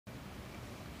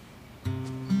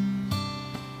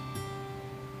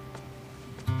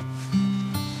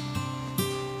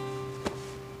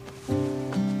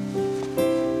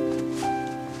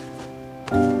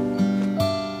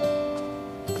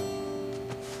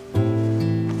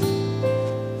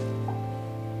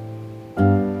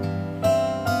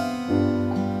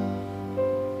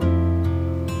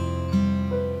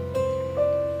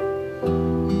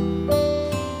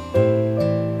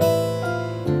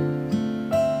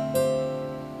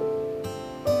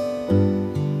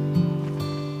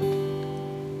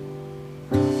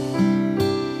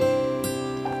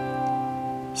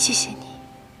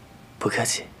客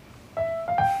气。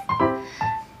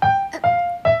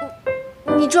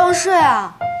你装睡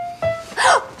啊？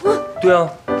对啊。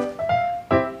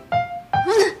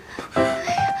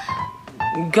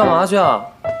你干嘛去啊？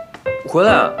回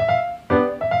来。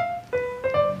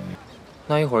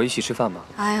那一会儿一起吃饭吧。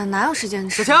哎呀，哪有时间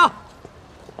吃？小强。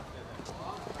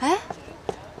哎，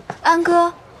安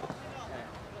哥。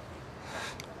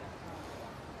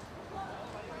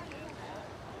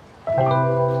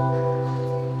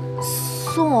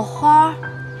 送我花，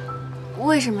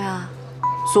为什么呀？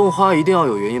送花一定要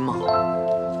有原因吗？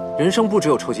人生不只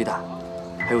有臭鸡蛋，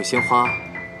还有鲜花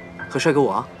和帅哥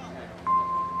我啊！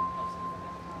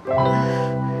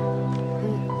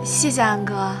谢谢安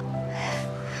哥，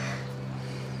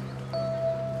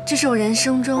这是我人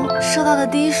生中收到的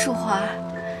第一束花。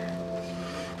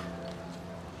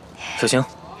小晴，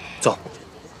走。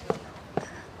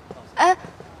哎，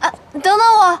等等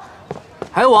我。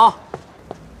还有我。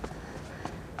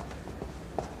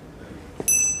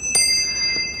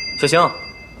 小晴，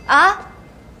啊，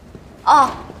哦，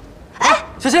哎，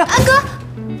小晴，安哥，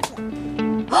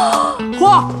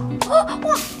花，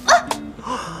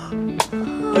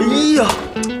哎呀，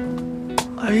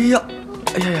哎呀，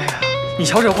哎呀呀呀！你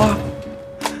瞧这花，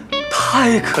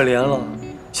太可怜了。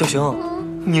小晴，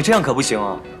你这样可不行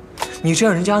啊！你这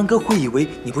样，人家安哥会以为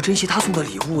你不珍惜他送的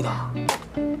礼物的。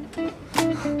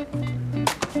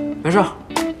没事，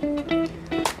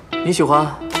你喜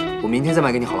欢，我明天再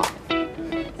买给你好了。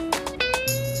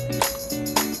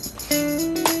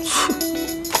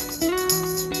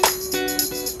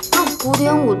 古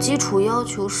典舞基础要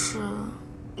求是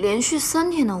连续3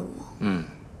天的舞。嗯，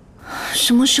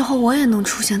什么时候我也能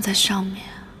出现在上面？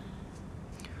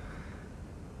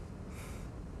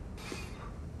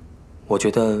我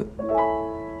觉得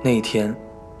那一天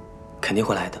肯定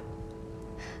会来的。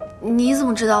你怎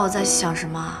么知道我在想什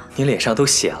么？你脸上都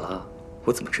写了，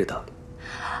我怎么知道的？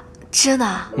真的？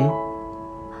嗯，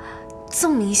这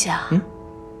么明显啊？嗯。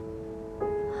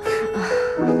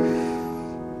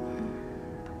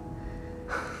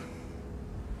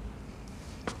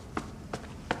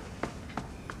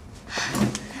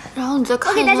 然后你再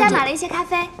看。我给大家买了一些咖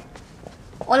啡，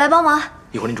我来帮忙。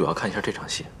一会儿你主要看一下这场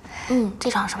戏。嗯，这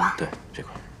场是吧？对，这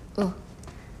块。嗯。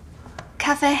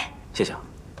咖啡。谢谢啊。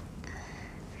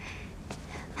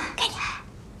给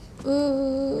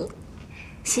你。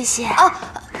谢谢。哦，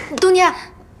冬妮，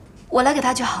我来给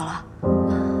他就好了。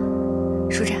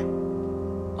舒展。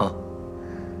啊。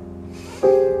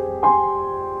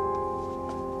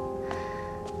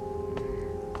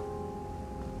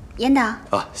严导。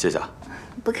啊，谢谢啊。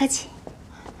 不客气。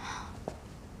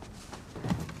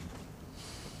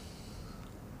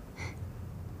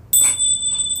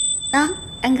啊，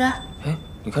安哥。哎，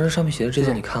你看这上面写的这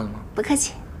些，你看了吗？不客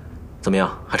气。怎么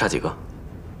样？还差几个？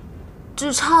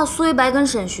只差苏一白跟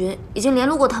沈寻，已经联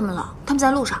络过他们了，他们在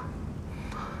路上。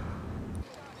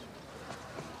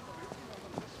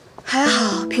还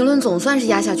好，评论总算是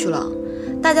压下去了，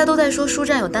大家都在说舒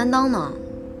战有担当呢。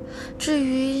至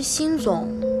于辛总。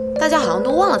 大家好像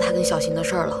都忘了他跟小邢的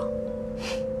事儿了。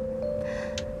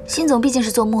辛总毕竟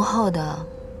是做幕后的，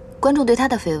观众对他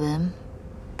的绯闻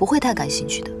不会太感兴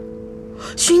趣的。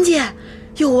薰姐，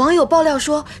有网友爆料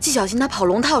说，纪晓芹她跑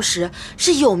龙套时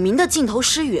是有名的镜头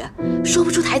失语，说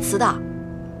不出台词的。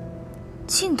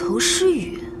镜头失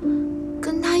语，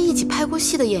跟他一起拍过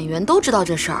戏的演员都知道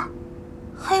这事儿。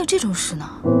还有这种事呢？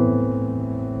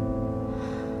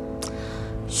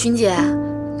薰姐，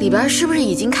里边是不是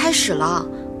已经开始了？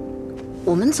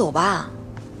 我们走吧，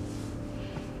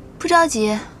不着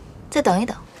急，再等一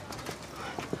等。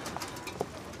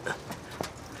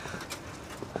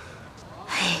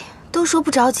哎，都说不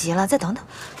着急了，再等等。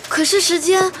可是时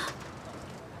间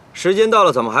到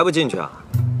了，怎么还不进去啊？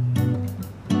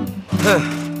嘿，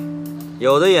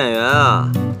有的演员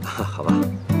啊，好吧，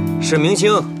是明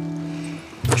星，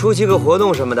出席个活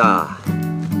动什么的，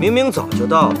明明早就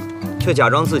到了，却假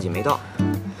装自己没到，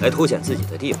来凸显自己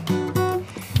的地方。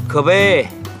 可悲，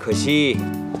可惜，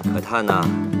可叹呐！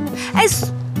哎，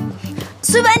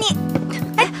苏一白，你，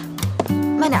哎，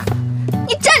慢点，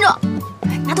你站住！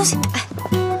拿东西。哎，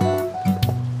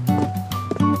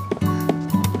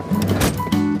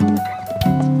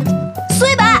苏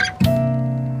一白，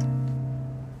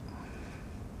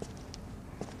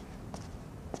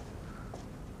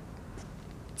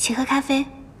请喝咖啡。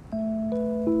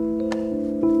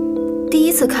第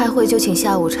一次开会就请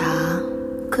下午茶。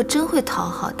 可真会讨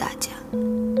好大家，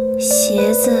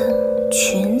鞋子、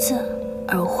裙子、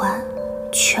耳环，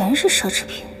全是奢侈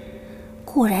品，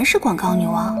果然是广告女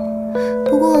王。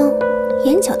不过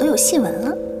眼角都有细纹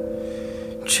了。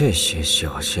这些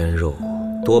小鲜肉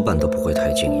多半都不会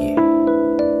太敬业。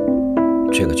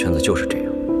这个圈子就是这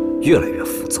样，越来越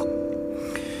浮躁，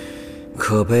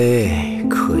可悲、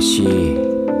可惜、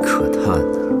可叹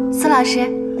的。苏老师，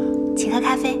请喝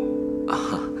咖啡。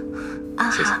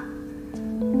谢谢。好。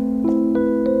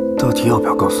到底要不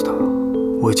要告诉他？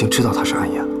我已经知道他是暗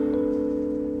恋了。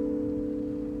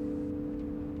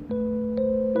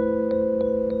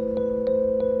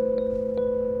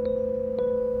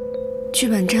剧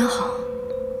本真好，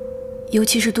尤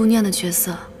其是杜念的角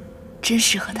色，真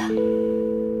适合他。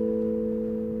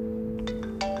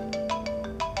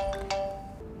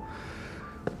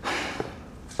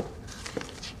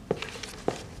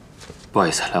不好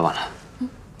意思，来晚了。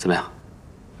怎么样？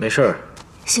没事儿，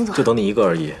辛总，就等你一个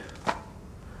而已。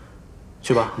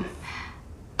去吧。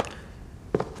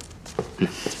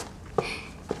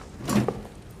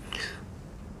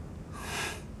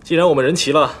既然我们人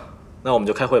齐了，那我们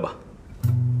就开会吧。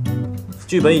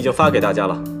剧本已经发给大家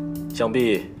了，想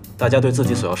必大家对自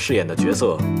己所要饰演的角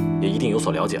色也一定有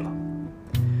所了解了。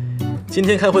今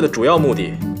天开会的主要目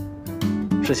的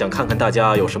是想看看大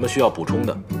家有什么需要补充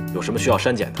的，有什么需要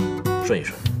删减的，顺一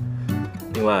顺。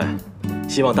另外，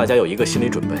希望大家有一个心理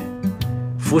准备，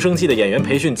浮生记的演员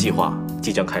培训计划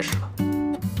即将开始了，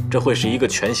这会是一个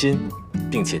全新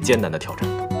并且艰难的挑战。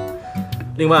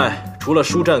另外，除了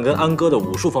舒战跟安哥的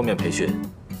武术方面培训，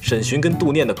沈寻跟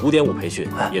杜念的古典舞培训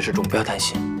也是重点。不要担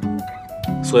心，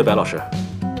苏维白老师，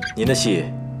您的戏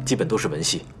基本都是文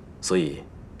戏，所以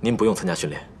您不用参加训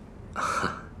练。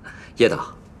叶导，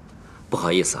不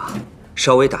好意思啊，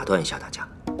稍微打断一下大家。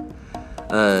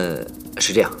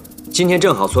是这样，今天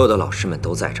正好所有的老师们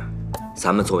都在这儿，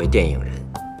咱们作为电影人，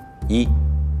一，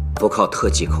不靠特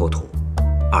技抠图；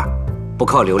二，不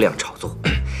靠流量炒作。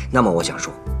那么我想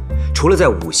说，除了在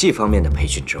武戏方面的培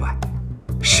训之外，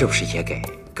是不是也给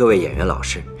各位演员老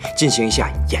师进行一下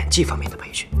演技方面的培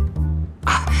训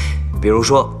啊？比如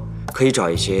说，可以找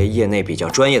一些业内比较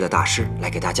专业的大师来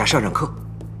给大家上课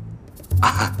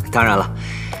啊。当然了，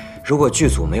如果剧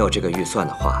组没有这个预算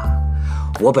的话，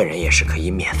我本人也是可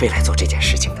以免费来做这件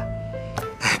事情的。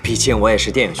毕竟我也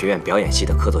是电影学院表演系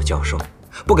的客座教授，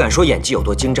不敢说演技有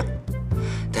多精湛，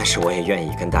但是我也愿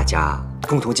意跟大家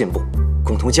共同进步、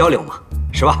共同交流嘛，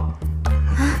是吧？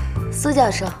苏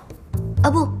教授，啊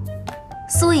不，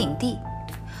苏影帝，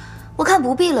我看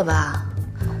不必了吧？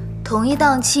统一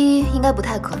档期应该不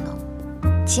太可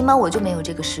能，起码我就没有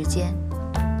这个时间。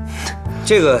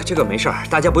这个没事儿，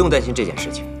大家不用担心这件事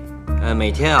情。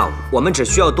每天啊，我们只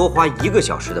需要多花1个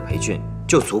小时的培训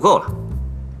就足够了，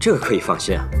这个可以放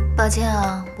心啊。抱歉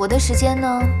啊，我的时间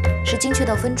呢是精确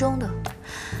到分钟的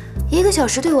，1个小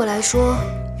时对我来说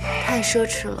太奢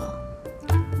侈了。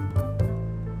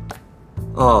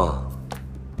哦，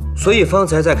所以方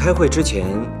才在开会之前，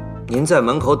您在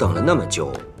门口等了那么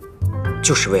久，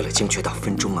就是为了精确到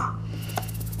分钟啊？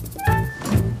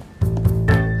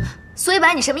苏一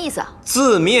白，你什么意思啊？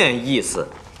字面意思。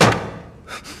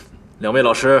两位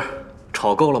老师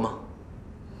吵够了吗？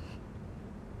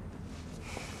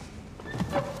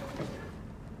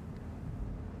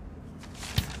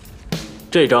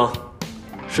这张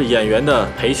是演员的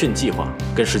培训计划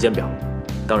跟时间表，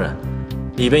当然，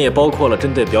里边也包括了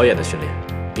针对表演的训练，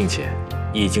并且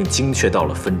已经精确到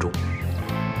了分钟。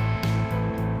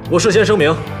我事先声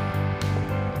明，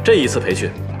这一次培训，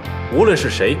无论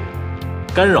是谁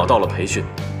干扰到了培训，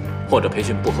或者培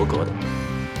训不合格的，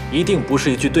一定不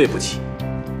是一句对不起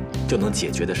就能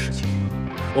解决的事情。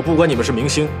我不管你们是明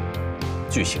星、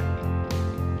巨星，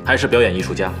还是表演艺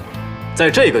术家，在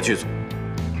这个剧组，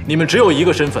你们只有一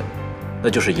个身份，那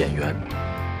就是演员。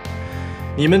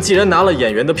你们既然拿了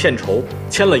演员的片酬，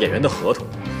签了演员的合同，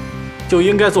就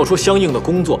应该做出相应的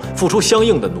工作，付出相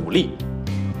应的努力。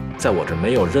在我这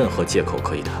没有任何借口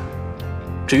可以谈。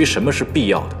至于什么是必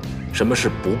要的，什么是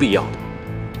不必要的，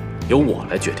由我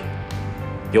来决定，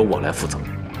由我来负责。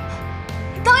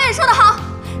导演说得好，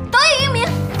导演英明，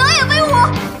导演威武。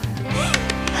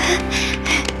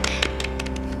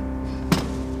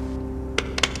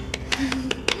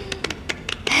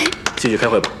继续开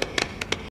会吧。